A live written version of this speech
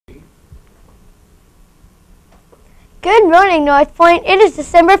Good morning, North Point. It is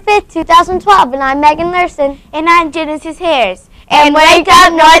December 5th, 2012, and I'm Megan Larson. And I'm Genesis Harris. And Wake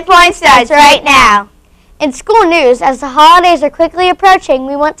Up North Point starts right now. In school news, as the holidays are quickly approaching,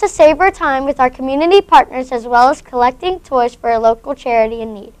 we want to save our time with our community partners as well as collecting toys for a local charity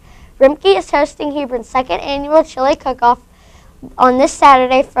in need. Rimke is hosting Hebron's second annual chili cook-off on this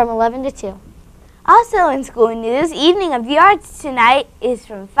Saturday from 11 to 2. Also in school news, Evening of the Arts tonight is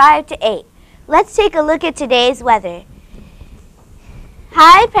from 5 to 8. Let's take a look at today's weather.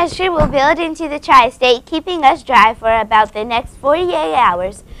 High pressure will build into the tri-state, keeping us dry for about the next 48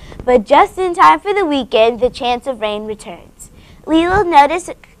 hours. But just in time for the weekend, the chance of rain returns. We will notice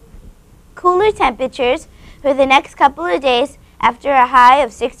cooler temperatures for the next couple of days after a high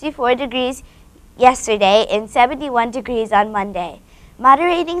of 64 degrees yesterday and 71 degrees on Monday.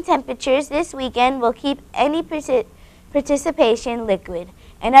 Moderating temperatures this weekend will keep any precipitation liquid.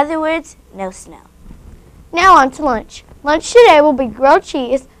 In other words, no snow. Now on to lunch. Lunch today will be grilled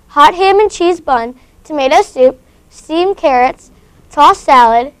cheese, hot ham and cheese bun, tomato soup, steamed carrots, tossed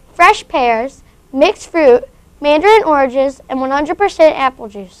salad, fresh pears, mixed fruit, mandarin oranges, and 100% apple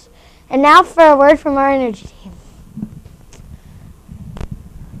juice. And now for a word from our energy team.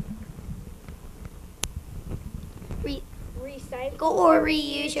 Recycle or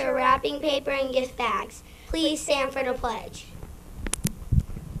reuse your wrapping paper and gift bags. Please stand for the pledge.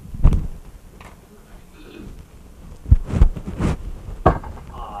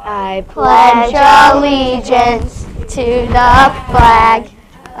 I pledge allegiance to the flag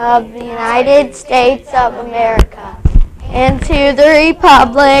of the United States of America and to the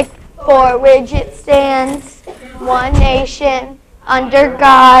republic for which it stands, one nation, under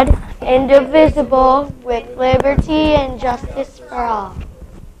God, indivisible, with liberty and justice for all.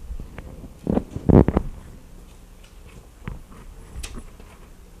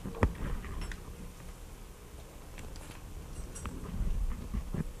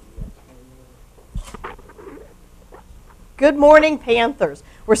 Good morning, Panthers.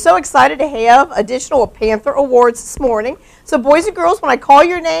 We're so excited to have additional Panther Awards this morning. So boys and girls, when I call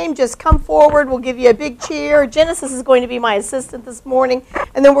your name, just come forward. We'll give you a big cheer. Genesis is going to be my assistant this morning.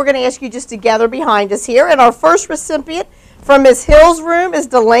 And then we're going to ask you just to gather behind us here. And our first recipient from Ms. Hill's room is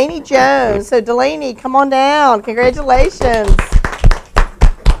Delaney Jones. So Delaney, come on down. Congratulations.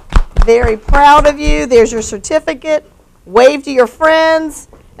 Very proud of you. There's your certificate. Wave to your friends.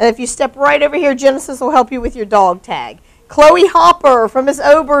 And if you step right over here, Genesis will help you with your dog tag. Chloe Hopper from Ms.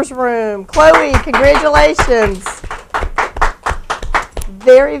 Ober's room. Chloe, congratulations.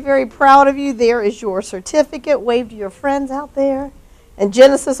 Very, very proud of you. There is your certificate. Wave to your friends out there. And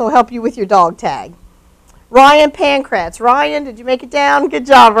Genesis will help you with your dog tag. Ryan Pankratz. Ryan, did you make it down? Good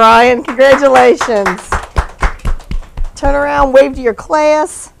job, Ryan. Congratulations. Turn around, wave to your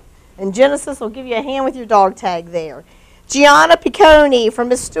class. And Genesis will give you a hand with your dog tag there. Gianna Piccone from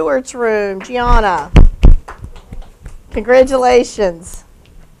Ms. Stewart's room. Gianna. Congratulations.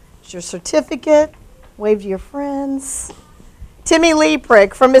 It's your certificate. Wave to your friends. Timmy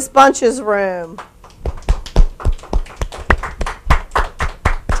Leaprick from Miss Bunch's room.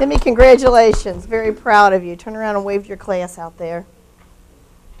 Timmy, congratulations. Very proud of you. Turn around and wave to your class out there.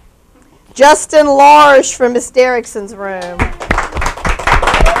 Justin Larsh from Miss Derrickson's room.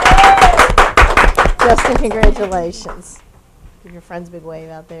 Justin, congratulations. Give your friends a big wave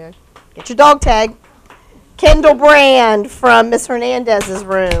out there. Get your dog tag. Kendall Brand from Miss Hernandez's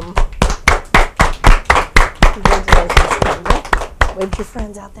room. Congratulations, Kendall. Wave to your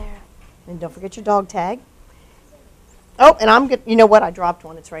friends out there. And don't forget your dog tag. Oh, and I'm good. You know what? I dropped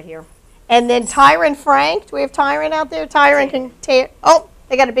one. It's right here. And then Tyron Frank. Do we have Tyron out there? Tyron can oh,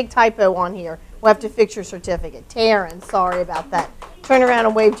 they got a big typo on here. We'll have to fix your certificate. Taryn, sorry about that. Turn around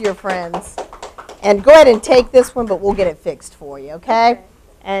and wave to your friends. And go ahead and take this one, but we'll get it fixed for you, okay?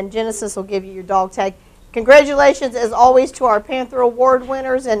 And Genesis will give you your dog tag. Congratulations, as always, to our Panther Award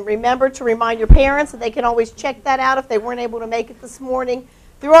winners. And remember to remind your parents that they can always check that out if they weren't able to make it this morning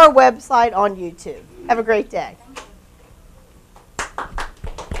through our website on YouTube. Have a great day.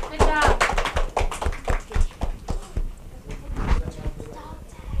 Good job.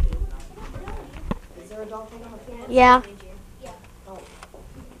 Is there a dog tag on the floor? Yeah. Oh.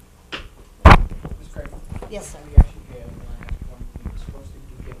 Yes, sir. We actually had one. We were supposed to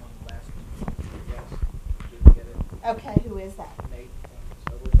get one last week. Yes, didn't get it. Okay, who is that? Nate from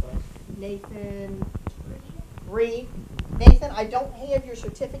Sober's Nathan Reed. Nathan, I don't have your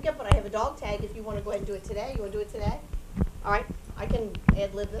certificate, but I have a dog tag if you want to go ahead and do it today. You want to do it today? All right. I can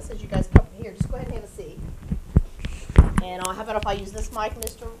ad-lib this as you guys come here. Just go ahead and have a seat. And how about if I use this mic,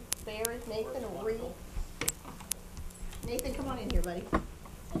 Mr. Barrett, Nathan, or Reed? Nathan, come on in here, buddy.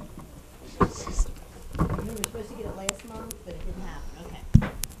 we were supposed to get it last month, but it didn't happen.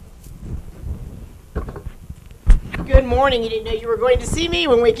 Okay. Good morning. You didn't know you were going to see me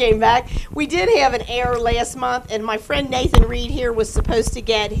when we came back. We did have an error last month, and my friend Nathan Reed here was supposed to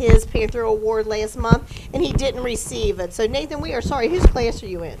get his Panther Award last month, and he didn't receive it. So, Nathan, we are sorry. Whose class are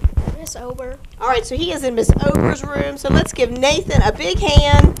you in? Miss Ober. All right, so he is in Miss Ober's room. So let's give Nathan a big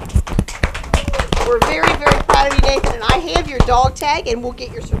hand. We're very, very proud of you, Nathan, and I have your dog tag, and we'll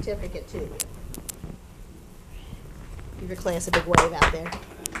get your certificate, too. Give your class a big wave out there.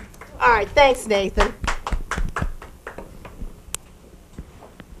 All right, thanks, Nathan.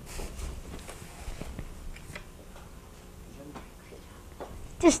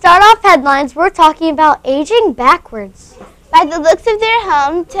 To start off headlines, we're talking about aging backwards. By the looks of their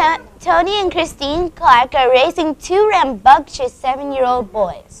home, Tony and Christine Clark are raising two rambunctious 7-year-old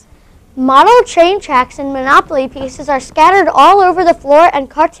boys. Model train tracks and Monopoly pieces are scattered all over the floor and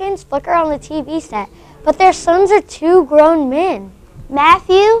cartoons flicker on the TV set, but their sons are two grown men.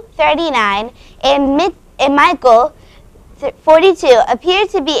 Matthew, 39, and Michael, 42, appear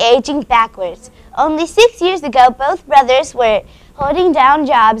to be aging backwards. Only 6 years ago, both brothers were holding down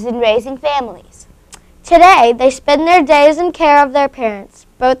jobs and raising families. Today, they spend their days in care of their parents,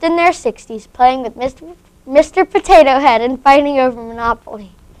 both in their 60s, playing with Mr. Potato Head and fighting over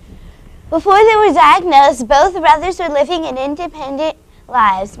Monopoly. Before they were diagnosed, both brothers were living independent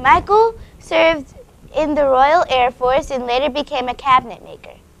lives. Michael served in the Royal Air Force and later became a cabinet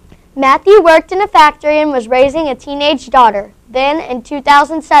maker. Matthew worked in a factory and was raising a teenage daughter. Then, in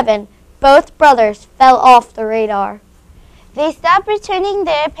 2007, both brothers fell off the radar. They stopped returning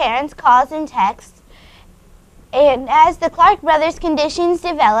their parents' calls and texts, and as the Clark brothers' conditions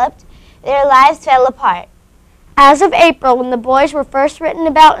developed, their lives fell apart. As of April, when the boys were first written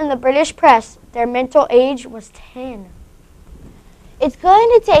about in the British press, their mental age was 10. It's going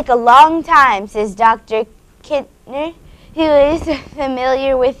to take a long time, says Dr. Kittner, who is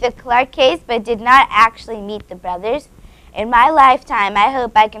familiar with the Clark case but did not actually meet the brothers. In my lifetime, I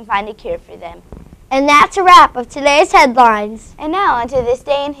hope I can find a cure for them. And that's a wrap of today's headlines. And now on to this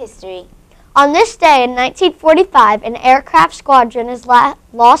day in history. On this day in 1945, an aircraft squadron is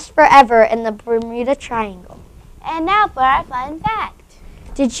lost forever in the Bermuda Triangle. And now for our fun fact.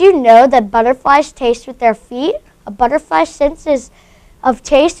 Did you know that butterflies taste with their feet? A butterfly's sense of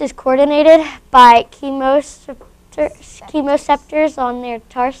taste is coordinated by chemoreceptors on their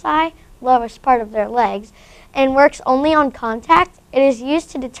tarsi, lowest part of their legs, and works only on contact. It is used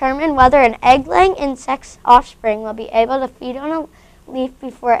to determine whether an egg-laying insect's offspring will be able to feed on a leaf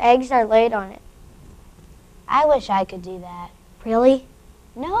before eggs are laid on it. I wish I could do that. Really?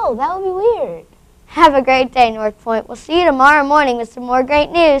 No, that would be weird. Have a great day, North Point. We'll see you tomorrow morning with some more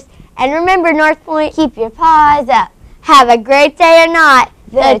great news. And remember, North Point, Keep your paws up. have a great day or not.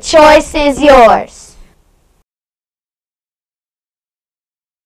 The choice is yours.